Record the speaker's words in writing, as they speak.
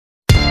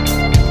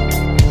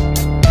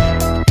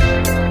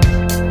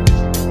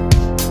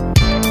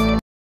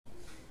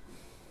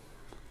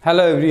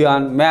Hello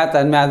everyone, math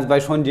and maths by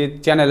Sanjit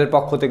চ্যানেলের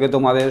পক্ষ থেকে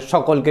তোমাদের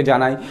সকলকে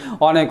জানাই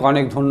অনেক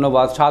অনেক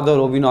ধন্যবাদ, সাদর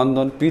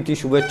অভিনন্দন, প্রীতি,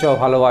 শুভেচ্ছা ও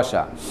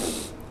ভালোবাসা।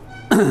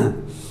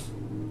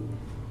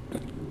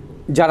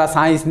 যারা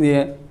সায়েন্স নিয়ে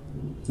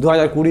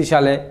 2020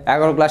 সালে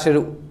 11 ক্লাসের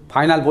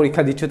ফাইনাল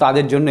পরীক্ষা দিচ্ছ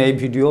তাদের জন্য এই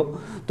ভিডিও।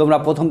 তোমরা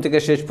প্রথম থেকে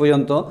শেষ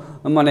পর্যন্ত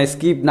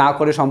স্কিপ না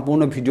করে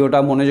সম্পূর্ণ ভিডিওটা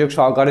মনোযোগ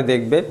সহকারে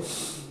দেখবে।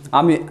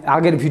 আমি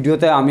আগের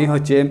ভিডিওতে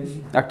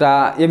একটা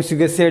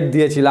এমসিকিউ সেট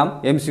দিয়েছিলাম।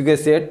 এমসিকিউ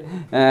সেট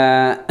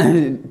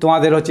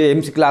তোমাদের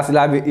ক্লাস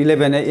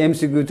 11-এ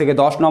এমসিকিউ থেকে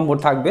 10 নম্বর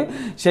থাকবে।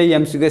 সেই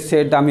এমসিকিউ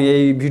সেট আমি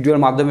এই ভিডিওর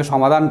মাধ্যমে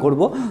সমাধান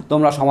করব।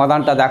 তোমরা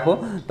সমাধানটা দেখো,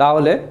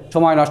 তাহলে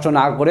সময় নষ্ট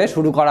না করে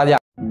শুরু করা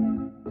যাক।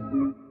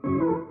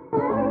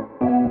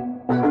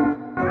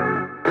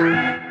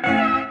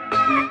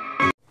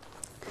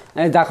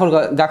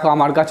 দেখো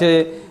আমার কাছে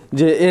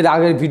যে এর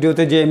আগের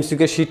ভিডিওতে যে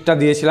এমসিকিউ শিটটা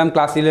দিয়েছিলাম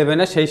ক্লাস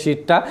 11-এ, সেই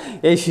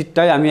এই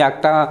শিটটাই আমি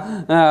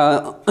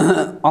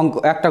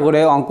একটা করে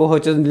অঙ্ক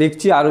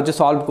লিখছি আর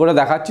সলভ করে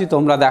দেখাচ্ছি।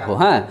 তোমরা দেখো।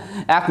 হ্যাঁ,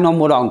 1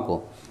 নম্বর অঙ্ক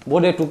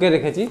বোর্ডে টুকে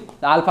রেখেছি।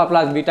 Alpha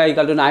plus beta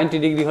equal to 90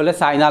 degree হলে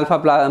sine alpha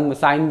plus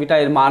sign beta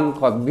এর মান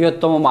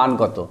বৃহত্তম মান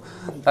কত?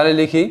 তাহলে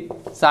লিখি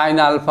sine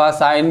alpha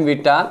sign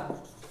beta,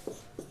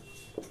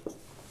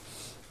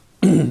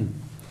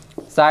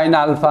 sine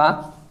alpha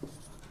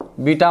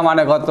beta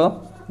মানে কত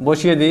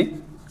বসিয়ে দিই,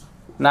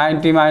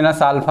 90 minus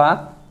alpha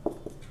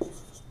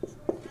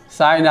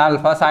sine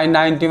alpha, sign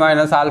 90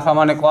 minus alpha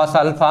মানে কস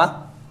আলফা,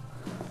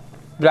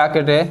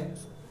 ব্র্যাকেটে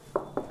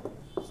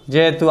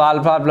যেহেতু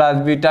আলফা প্লাস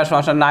বিটা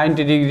সমান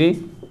 90 degree,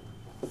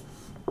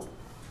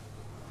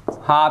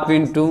 half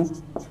into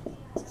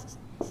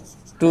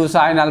 2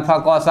 sine alpha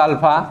cos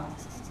alpha,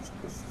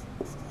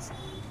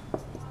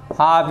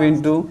 half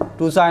into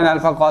 2 sine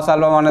alpha cos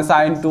alpha মানে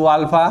sign 2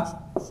 alpha.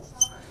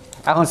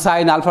 এখন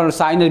সাইন আলফা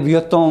সাইনের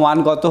বৃহত্তম মান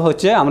কত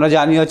হচ্ছে আমরা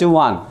জানি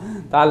 1।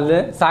 তাহলে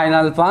সাইন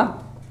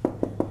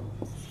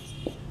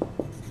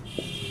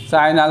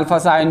আলফা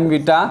সাইন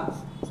বিটা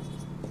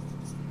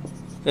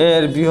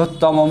এর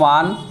বৃহত্তম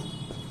মান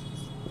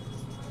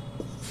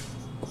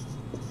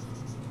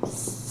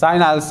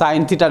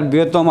সাইন থিটার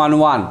বৃহত্তম মান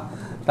 1,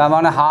 তার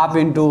মানে হাফ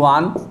ইন্টু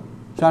 1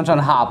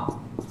 সমান হাফ।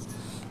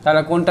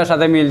 তাহলে কোনটার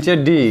সাথে মিলছে?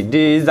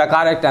 D is the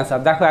correct answer.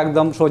 দেখো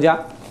একদম সোজা।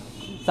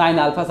 Sine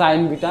alpha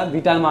sign beta,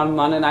 bitter মান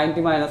মানে 90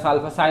 minus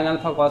alpha sine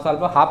alpha cos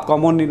alpha, half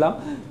common নিলাম,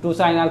 2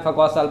 sine alpha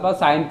cos alpha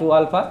sign 2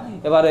 alpha.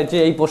 এবার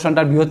এই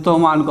পোর্শনটার বৃহত্তম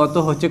মান কত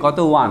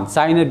 1,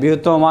 সাইনের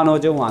বৃহত্তম মান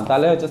 1।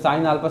 তাহলে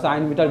সাইন আলফা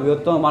সাইন বিটার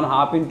বৃহত্তম মান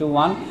half into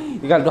 1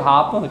 equal to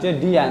half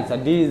D answer.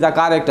 D is the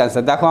correct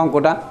answer. দেখো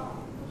অঙ্কটা,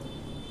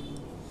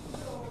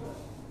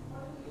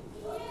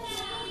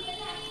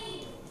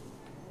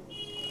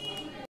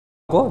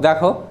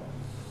 দেখো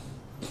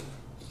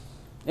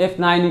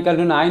f9 equal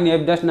to 9,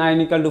 f'9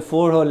 equal to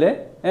 4 হলে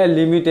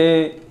লিমিটে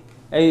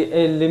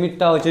এই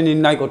লিমিটটা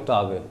নির্ণয় করতে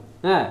হবে।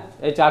 হ্যাঁ,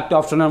 এই 4টে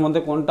অপশনের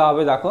মধ্যে কোনটা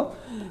হবে? দেখো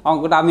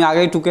অঙ্কটা আমি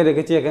আগেই টুকে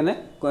রেখেছি, এখানে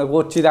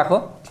করছি। দেখো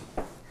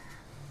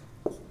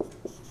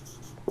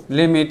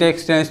limit x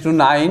tends to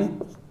 9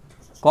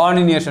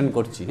 coordination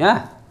করছি। হ্যাঁ,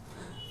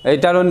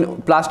 এইটারও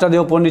প্লাসটা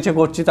দিয়ে ওপর নিচে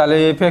করছি। তাহলে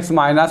fx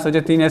মাইনাস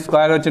 3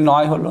 স্কোয়ার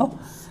 9 হলো,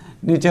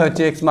 নিচে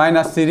x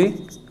মাইনাস 3।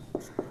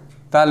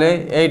 তাহলে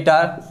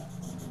এইটার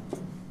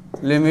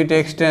লিমিট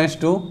x টেন্ডস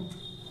টু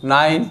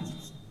 9,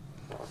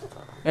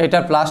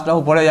 এইটার প্লাসটা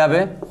উপরে যাবে,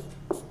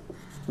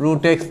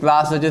 root x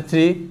plus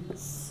 3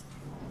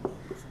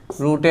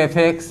 root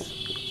fx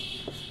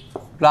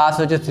plus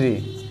 3।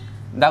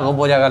 দেখো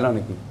বোঝা গেল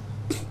নাকি?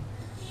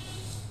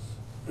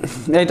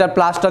 এইটার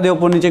প্লাসটা দিয়ে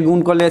উপর নিচে গুণ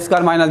করলে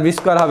স্কোয়ার মাইনাস বি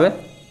স্কোয়ার হবে,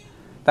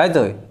 তাই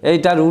তো?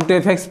 এইটা রুট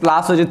fx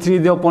প্লাস 3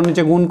 দিয়ে উপর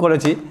নিচে গুণ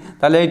করেছি,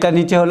 তাহলে এইটা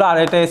নিচে হলো, আর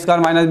এটা স্কোয়ার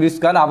মাইনাস বি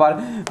স্কোয়ার। আবার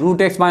root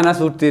x minus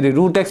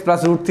root x plus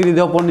root 3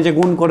 দিয়ে উপর নিচে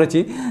গুণ করেছি,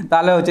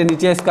 তাহলে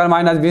নিচে স্কোয়ার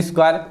মাইনাস বি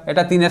স্কোয়ার,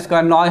 এটা 3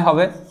 স্কোয়ার 9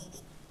 হবে।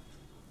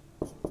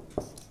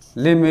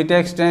 Limit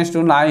x tends to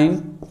 9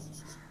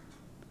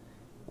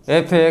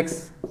 fx,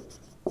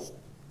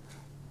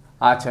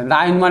 আচ্ছা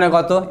 9 মানে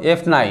কত?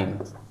 f9,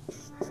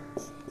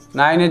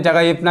 9-এর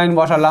জায়গায় f9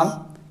 বসালাম,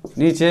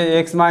 নিচে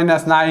x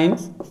মাইনাস 9,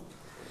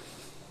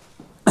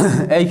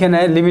 এইখানে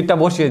লিমিটটা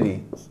বসিয়ে দিই,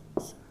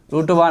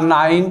 root over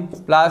 9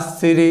 plus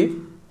 3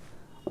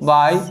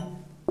 by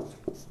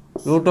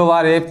root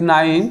over f9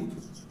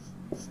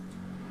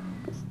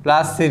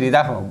 plus 3।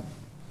 দেখো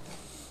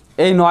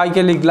এই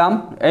 9কে লিখলাম,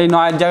 এই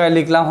 9-এর জায়গায়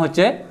লিখলাম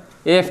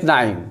f9,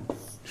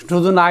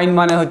 শুধু 9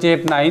 মানে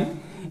f9।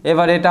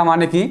 এবার এটা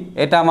মানে কি?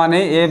 এটা মানে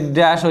f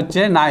ড্যাশ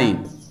 9,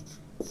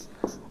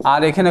 আর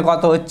এখানে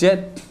কত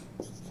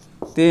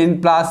 3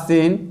 প্লাস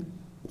 3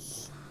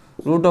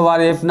 রুট ওভার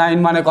f9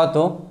 মানে কত?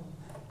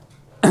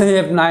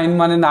 f9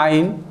 মানে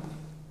 9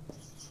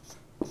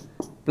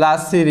 প্লাস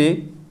 3,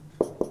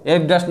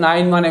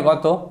 f'9 মানে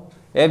কত?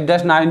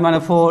 f'9 মানে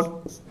 4,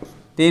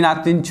 3 আর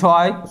 3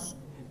 6,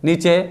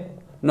 নিচে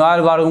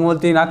 9-এর বর্গমূল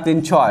 3 আর 3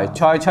 6,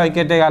 6 6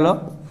 কেটে গেল,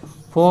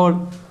 4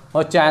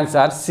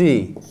 answer C.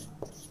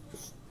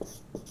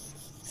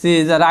 C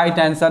is the right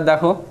answer.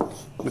 দেখো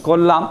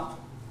করলাম।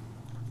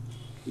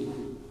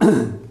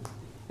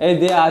 এই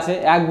দেওয়া আছে,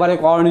 একবারে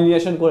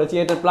কোঅর্ডিনেশন করেছি,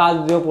 এটা প্লাস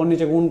দিয়ে ওপর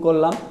নিচে গুণ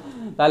করলাম,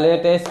 তাহলে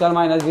এটা এ স্কোয়ার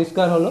মাইনাস বি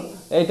স্কোয়ার হলো,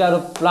 এইটারও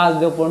প্লাস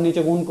দিয়ে ওপর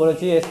নিচে গুণ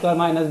করেছি, এ স্কোয়ার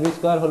মাইনাস বি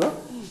স্কোয়ার হলো।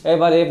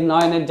 এবার F9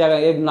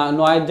 জায়গায়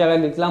F9 জায়গায়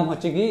লিখলাম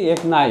হচ্ছে কি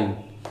F9,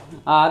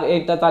 আর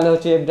এইটা তাহলে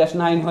হচ্ছে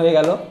F'9 হয়ে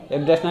গেল,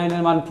 F'9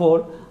 এর মান 4,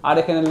 আর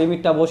এখানে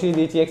লিমিটটা বসিয়ে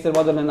দিয়েছি x এর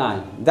বদলে 9।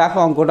 দেখো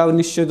অঙ্কটা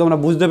নিশ্চয়ই তোমরা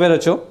বুঝতে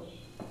পেরেছো।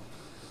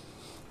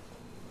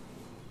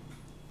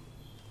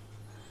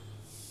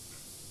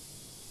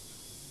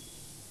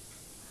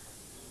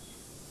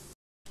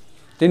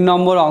 3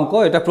 নম্বর অঙ্ক,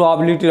 এটা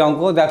প্রবাবিলিটির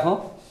অঙ্ক। দেখো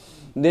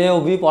দে ও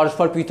বি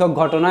পরস্পর পৃথক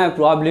ঘটনায়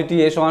প্রবাবিলিটি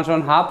এ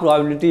সমান half,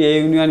 probability A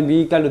union B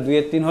equal to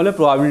 2/3 হলে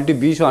প্রবাবিলিটি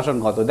বি সমান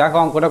কত। দেখো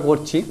অঙ্কটা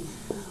করছি,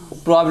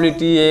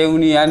 probability A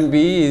union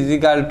B is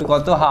equal to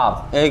কত, half,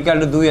 A equal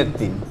to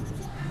 2/3।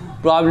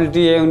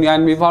 Probability A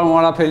union B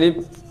formula ফেলি,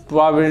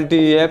 প্রবাবিলিটি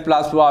এ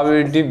প্লাস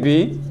প্রবাবিলিটি বি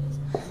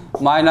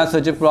মাইনাস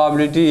হচ্ছে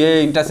probability A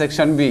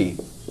intersection B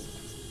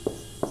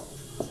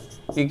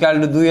equal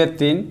to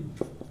 2/3।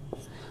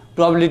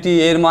 Probability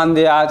এর মান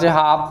দেওয়া আছে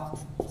half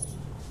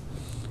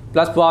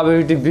plus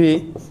probability B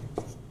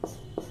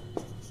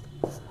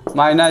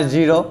minus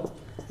 0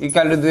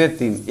 equal to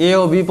 2/3। A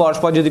O B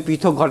পরস্পর যদি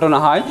পৃথক ঘটনা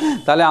হয়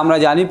তাহলে আমরা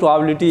জানি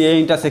প্রবাবিলিটি এ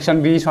ইন্টারসেকশন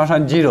বি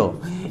সমান 0।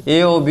 এ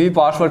ও বি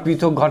পরস্পর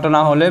পৃথক ঘটনা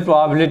হলে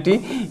প্রবাবিলিটি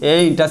এ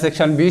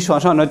ইন্টারসেকশন বি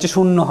সমান হচ্ছে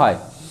 0 হয়।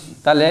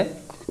 তাহলে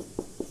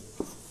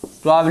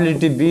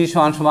প্রবাবিলিটি বি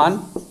সমান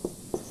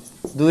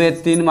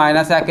 2/3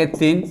 মাইনাস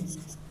 1/3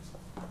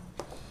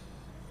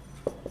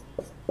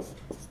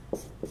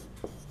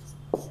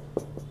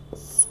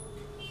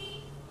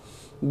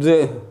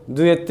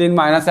 2/3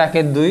 মাইনাস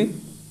 1/2,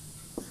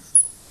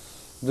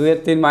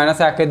 2/3 মাইনাস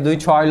 1/2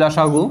 6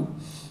 লসাগু,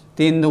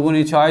 3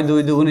 দুগুণি 6, 2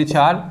 দুগুণি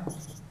 4।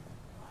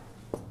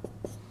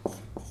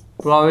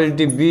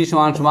 প্রবাবিলিটি বি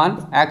সমান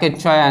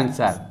 1/6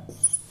 অ্যান্সার,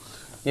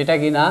 যেটা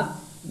কি না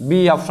বি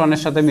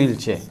অপশনের সাথে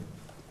মিলছে,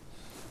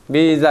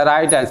 B is the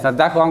right answer.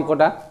 দেখো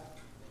অঙ্কটা,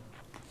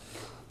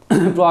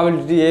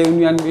 প্রবাবিলিটি এ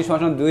ইউনিয়ন বি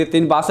সমান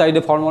 2/3, বা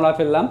সাইডে ফর্মুলা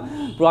ফেললাম,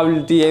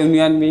 প্রবাবিলিটি এ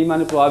ইউনিয়ন বি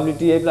মানে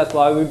probability A plus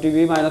probability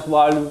B minus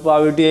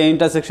probability A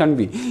intersection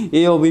B.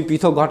 A O B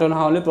পৃথক ঘটনা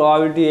হলে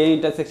probability A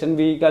intersection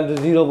B equal to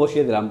 0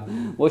 বসিয়ে দিলাম,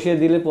 বসিয়ে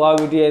দিলে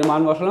প্রবাবিলিটি এর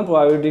মান বসালাম,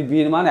 প্রবাবিলিটি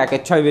বির মান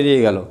 1/6 বেরিয়ে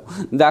গেল।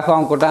 দেখো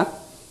অঙ্কটা,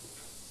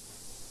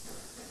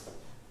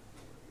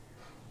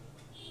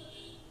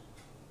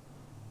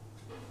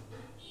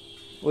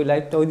 ওই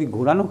লাইটটা ওই দিক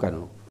ঘোরানো কেন।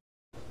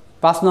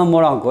 5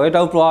 নম্বর অঙ্ক,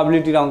 এটাও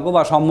প্রবাবিলিটির অঙ্ক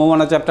বা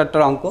সম্ভাবনা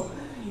চ্যাপ্টারটার অঙ্ক।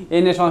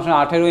 এন এ সমান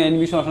 18, এন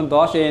বি সমান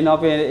 10, N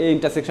of A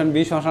intersection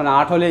B সমান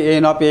 8 হলে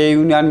N of A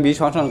union B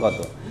সমান কত।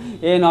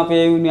 N of A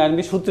union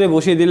B সূত্রে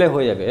বসিয়ে দিলে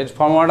হয়ে যাবে। এর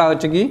ফর্মুলাটা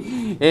হচ্ছে কি,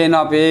 N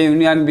of A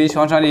union B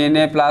সমান এন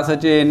এ প্লাস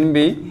হচ্ছে এন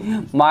বি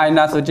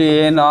মাইনাস হচ্ছে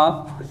N of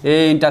A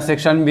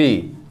intersection B.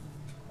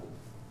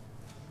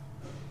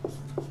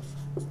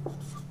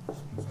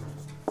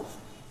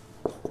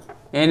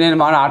 N এর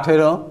মান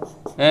 18,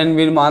 এন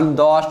বির মান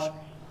 10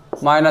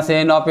 minus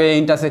N of A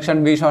intersection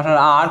B সমান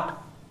 8,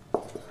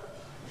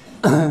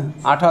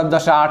 18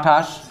 10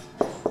 28,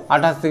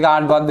 28 থেকে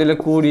 8 বাদ দিলে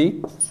 20,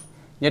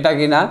 যেটা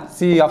কি না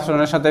সি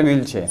অপশনের সাথে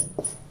মিলছে,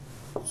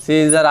 C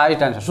is the right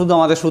answer. শুধু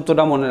আমাদের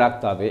সূত্রটা মনে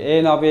রাখতে হবে,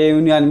 N of A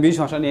union B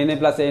সমান N A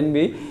plus N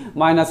B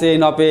minus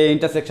N of A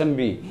intersection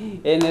B.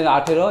 N এর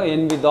 18,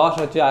 এন বি 10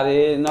 হচ্ছে, আর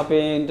এন অফ এ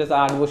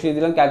ইন্টারসেকশন 8 বসিয়ে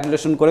দিলাম,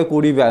 ক্যালকুলেশন করে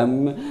 20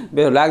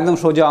 বেরোলো, একদম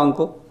সোজা অঙ্ক।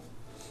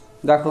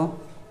 দেখো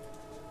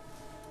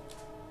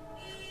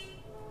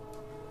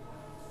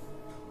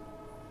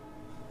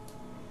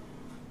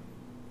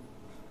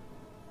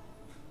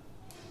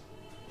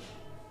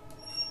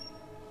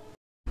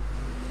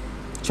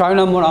 6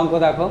 নম্বর অঙ্ক।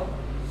 দেখো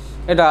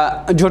এটা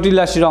জটিল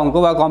রাশির অঙ্ক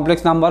বা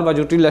কমপ্লেক্স নাম্বার বা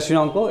জটিল রাশির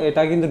অঙ্ক।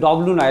 এটা কিন্তু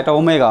ডব্লু না, এটা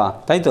ওমেগা,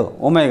 তাই তো।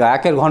 ওমেগা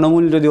একের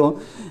ঘনমূল, যদিও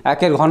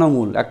একের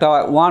ঘনমূল একটা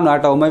 1,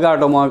 একটা ওমেগা,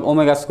 একটা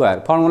ওমেগা স্কোয়ার।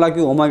 ফর্মুলা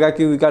কি, omega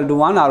Q equal to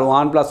 1 R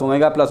 1 plus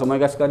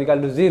omega square equal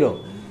to 0,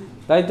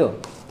 তাই তো।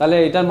 তাহলে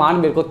এটার মান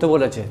বের করতে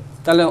বলেছে।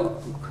 তাহলে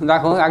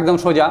দেখো একদম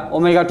সোজা,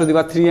 omega to the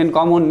power 3n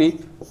common নিই,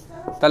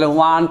 তাহলে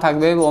 1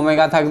 থাকবে,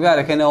 ওমেগা থাকবে, আর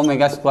এখানে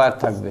ওমেগা স্কোয়ার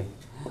থাকবে।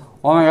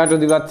 Omega to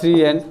the power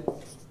 3n,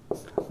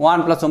 1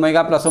 plus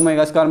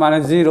omega square মানে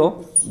 0,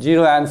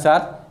 0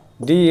 অ্যান্সার,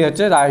 ডি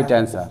হচ্ছে রাইট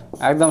অ্যান্সার,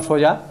 একদম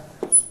সোজা।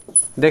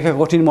 দেখে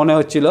কঠিন মনে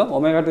হচ্ছিল,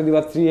 omega to the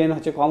power 3n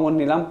হচ্ছে কমন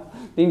নিলাম,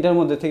 তিনটার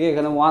মধ্যে থেকে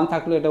এখানে 1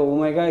 থাকলো, এটা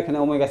ওমেগা, এখানে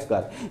ওমেগা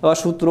স্কোয়ার। এবার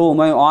সূত্র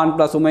 1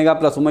 plus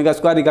omega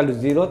square equal to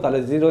 0, তাহলে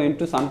 0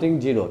 ইন্টু সামথিং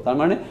 0, তার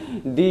মানে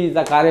D is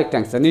the correct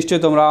answer.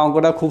 নিশ্চয়ই তোমরা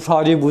অঙ্কটা খুব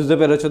সহজেই বুঝতে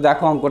পেরেছো।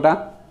 দেখো অঙ্কটা,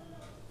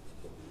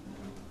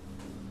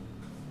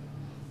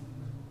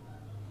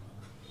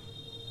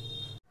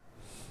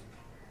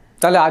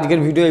 তাহলে আজকের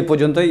ভিডিও এই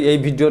পর্যন্তই। এই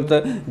ভিডিওতে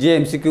যে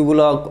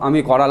এমসিকিউগুলো আমি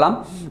করালাম,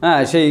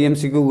 হ্যাঁ, সেই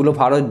এমসিকিউগুলো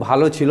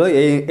ভালো ছিল।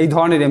 এই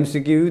ধরনের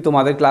এমসিকিউ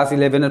তোমাদের ক্লাস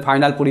 11-এর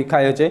ফাইনাল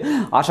পরীক্ষায় হচ্ছে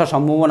আসার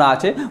সম্ভাবনা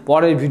আছে।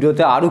 পরের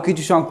ভিডিওতে আরও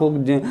কিছু সংখ্যক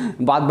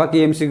বাদবাকি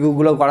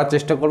এমসিকিউগুলো করার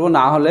চেষ্টা করব,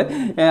 না হলে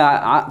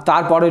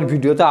তারপরের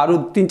ভিডিওতে আরও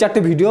 3-4টে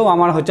ভিডিও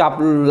আমার হচ্ছে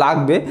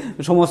লাগবে।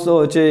 সমস্ত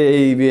হচ্ছে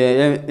এই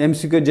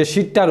এমসিকিউর যে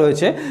শিটটা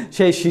রয়েছে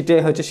সেই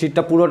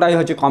শিটটা পুরোটাই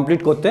হচ্ছে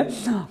কমপ্লিট করতে।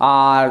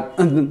 আর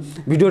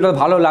ভিডিওটা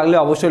ভালো লাগলে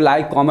অবশ্যই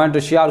লাইক, কমেন্ট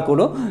ও শেয়ার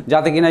করো,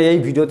 যাতে কিনা এই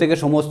ভিডিও থেকে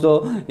সমস্ত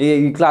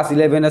এই ক্লাস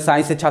 11-এর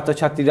সায়েন্সের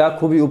ছাত্রছাত্রীরা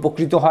খুবই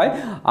উপকৃত হয়।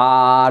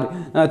 আর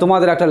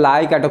তোমাদের একটা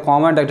লাইক, একটা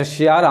কমেন্ট, একটা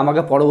শেয়ার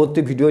আমাকে পরবর্তী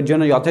ভিডিওর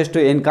জন্য যথেষ্ট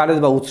এনকারেজ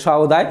বা উৎসাহ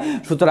দেয়।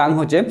 সুতরাং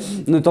হচ্ছে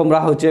তোমরা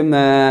হচ্ছে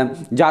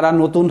যারা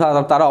নতুন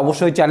তারা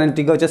অবশ্যই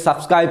চ্যানেলটিকে হচ্ছে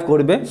সাবস্ক্রাইব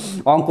করবে।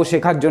 অঙ্ক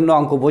শেখার জন্য,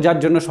 অঙ্ক বোঝার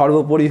জন্য,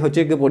 সর্বোপরি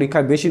হচ্ছে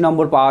পরীক্ষায় বেশি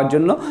নম্বর পাওয়ার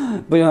জন্য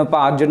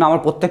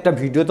আমার প্রত্যেকটা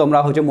ভিডিও তোমরা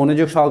হচ্ছে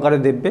মনোযোগ সহকারে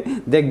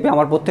দেখবে।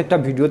 আমার প্রত্যেকটা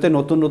ভিডিওতে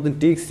নতুন নতুন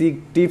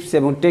টিপস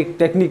এবং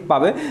টেকনিক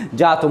পাবে,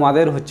 যা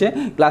তোমাদের হচ্ছে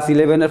ক্লাস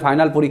 11-এর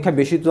ফাইনাল পরীক্ষায়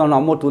বেশি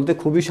নম্বর তুলতে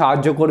খুবই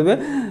সাহায্য করবে।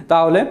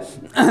 তাহলে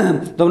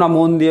তোমরা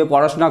মন দিয়ে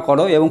পড়াশোনা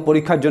করো এবং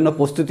পরীক্ষার জন্য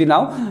প্রস্তুতি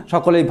নাও।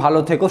 সকলেই ভালো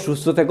থেকো,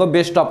 সুস্থ থেকো।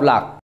 Best of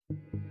luck.